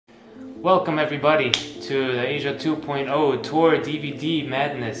Welcome everybody to the Asia 2.0 tour DVD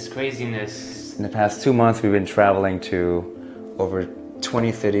madness, craziness. In the past 2 months we've been traveling to over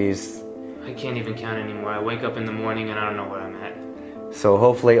 20 cities. I can't even count anymore. I wake up in the morning and I don't know where I'm at. So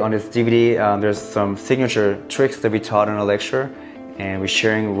hopefully on this DVD there's some signature tricks that we taught in a lecture and we're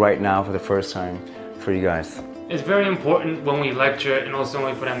sharing right now for the first time for you guys. It's very important when we lecture and also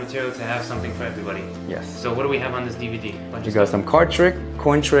when we put out material to have something for everybody. Yes. So what do we have on this DVD? We got some card trick,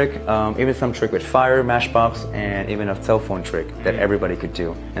 coin trick, even some trick with fire, matchbox, and even a cell phone trick that everybody could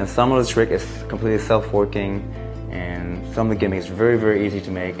do. And some of the trick is completely self-working, and some of the gimmicks very, very easy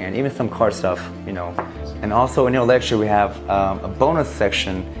to make, and even some card stuff, you know. And also in your lecture we have a bonus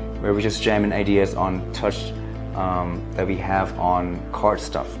section where we just jam in ideas on touch that we have on card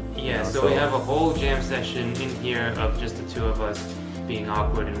stuff. Yeah, so we have a whole jam session in here of just the two of us being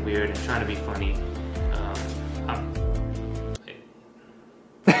awkward and weird and trying to be funny.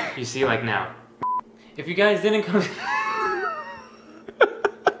 You see, like now. If you guys didn't come...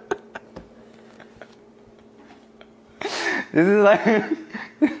 This is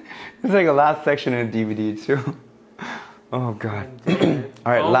like a last section in the DVD too. Oh god.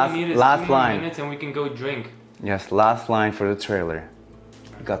 All right, last line. Minutes and we can go drink. Yes, last line for the trailer.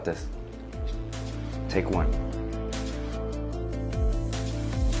 You got this. Take one.